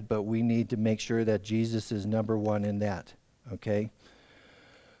subtracted, but we need to make sure that Jesus is number one in that. Okay?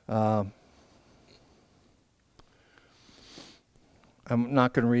 I'm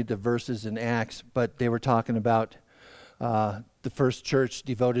not going to read the verses in Acts, but they were talking about the first church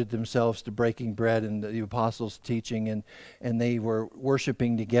devoted themselves to breaking bread and the apostles' teaching, and they were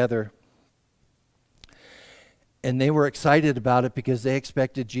worshiping together. And they were excited about it because they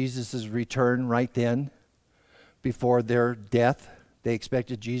expected Jesus' return right then before their death. They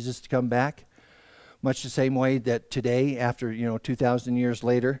expected Jesus to come back, much the same way that today, after 2,000 years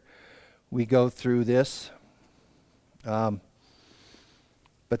later, we go through this. But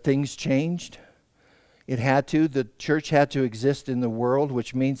things changed. It had to. The church had to exist in the world,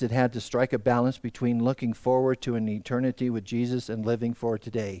 which means it had to strike a balance between looking forward to an eternity with Jesus and living for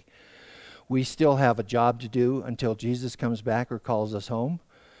today. We still have a job to do until Jesus comes back or calls us home.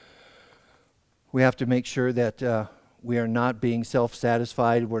 We have to make sure that we are not being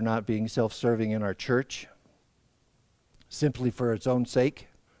self-satisfied, we're not being self-serving in our church, simply for its own sake.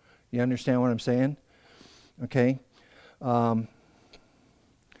 You understand what I'm saying? Okay. And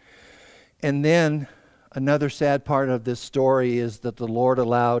then another sad part of this story is that the Lord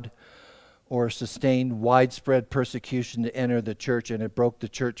allowed or sustained widespread persecution to enter the church, and it broke the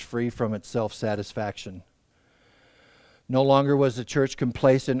church free from its self-satisfaction. No longer was the church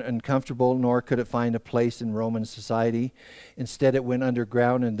complacent and comfortable, nor could it find a place in Roman society. Instead, it went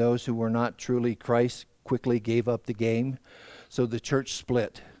underground, and those who were not truly Christ quickly gave up the game. So the church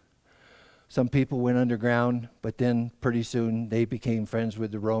split. Some people went underground, but then pretty soon they became friends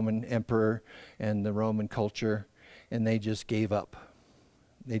with the Roman emperor and the Roman culture, and they just gave up.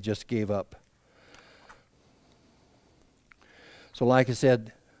 They just gave up. So like I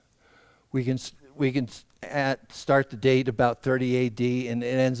said, we can start the date about 30 AD, and it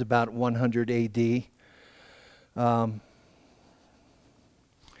ends about 100 AD.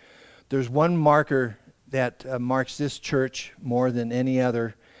 There's one marker that marks this church more than any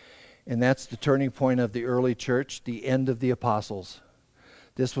other, and that's the turning point of the early church, the end of the apostles.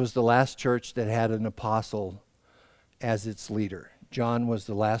 This was the last church that had an apostle as its leader. John was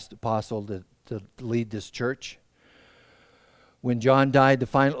the last apostle to lead this church. When John died, the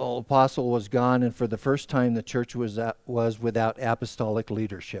final apostle was gone, and for the first time the church was without apostolic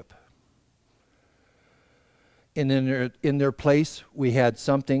leadership. And in their place, we had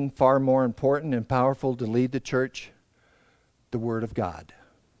something far more important and powerful to lead the church, the Word of God.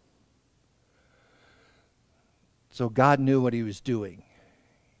 So God knew what he was doing.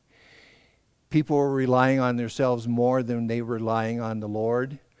 People were relying on themselves more than they were relying on the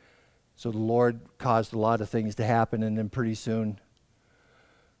Lord. So the Lord caused a lot of things to happen, and then pretty soon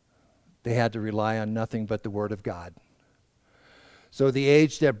they had to rely on nothing but the Word of God. So the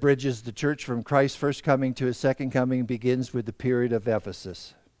age that bridges the church from Christ's first coming to his second coming begins with the period of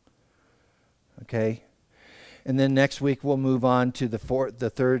Ephesus. Okay? And then next week we'll move on to the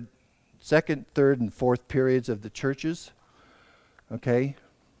second, third, and fourth periods of the churches. Okay?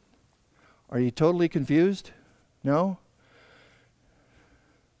 Are you totally confused? No?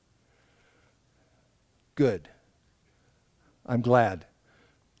 Good. I'm glad.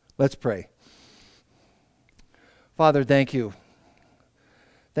 Let's pray. Father, thank you.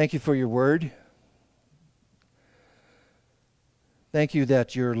 Thank you for your word. Thank you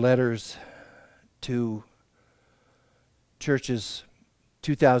that your letters to churches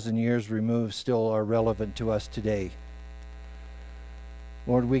 2,000 years removed still are relevant to us today.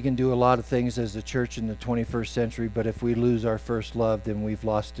 Lord, we can do a lot of things as a church in the 21st century, but if we lose our first love, then we've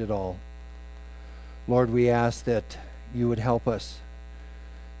lost it all. Lord, we ask that you would help us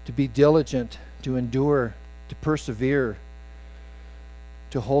to be diligent, to endure, to persevere,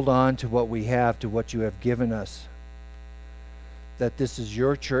 to hold on to what we have, to what you have given us. That this is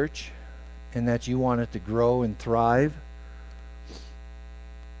your church and that you want it to grow and thrive.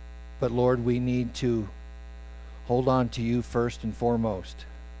 But Lord, we need to hold on to you first and foremost.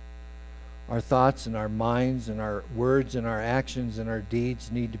 Our thoughts and our minds and our words and our actions and our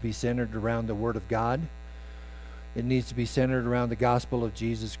deeds need to be centered around the Word of God. It needs to be centered around the gospel of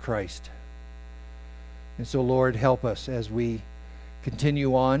Jesus Christ. And so, Lord, help us as we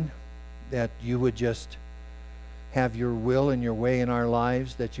continue on, that you would just have your will and your way in our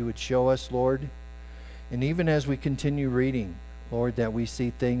lives, that you would show us, Lord. And even as we continue reading, Lord, that we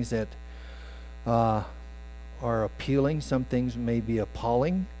see things that are appealing. Some things may be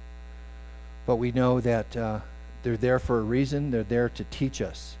appalling, but we know that they're there for a reason. They're there to teach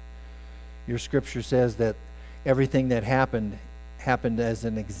us. Your scripture says that everything that happened as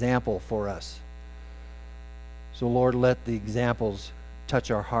an example for us. So Lord, let the examples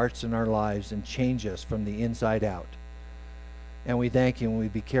touch our hearts and our lives and change us from the inside out. And we thank you, and we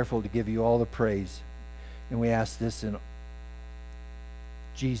be careful to give you all the praise. And we ask this in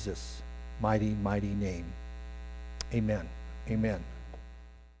Jesus' mighty, mighty name. Amen. Amen.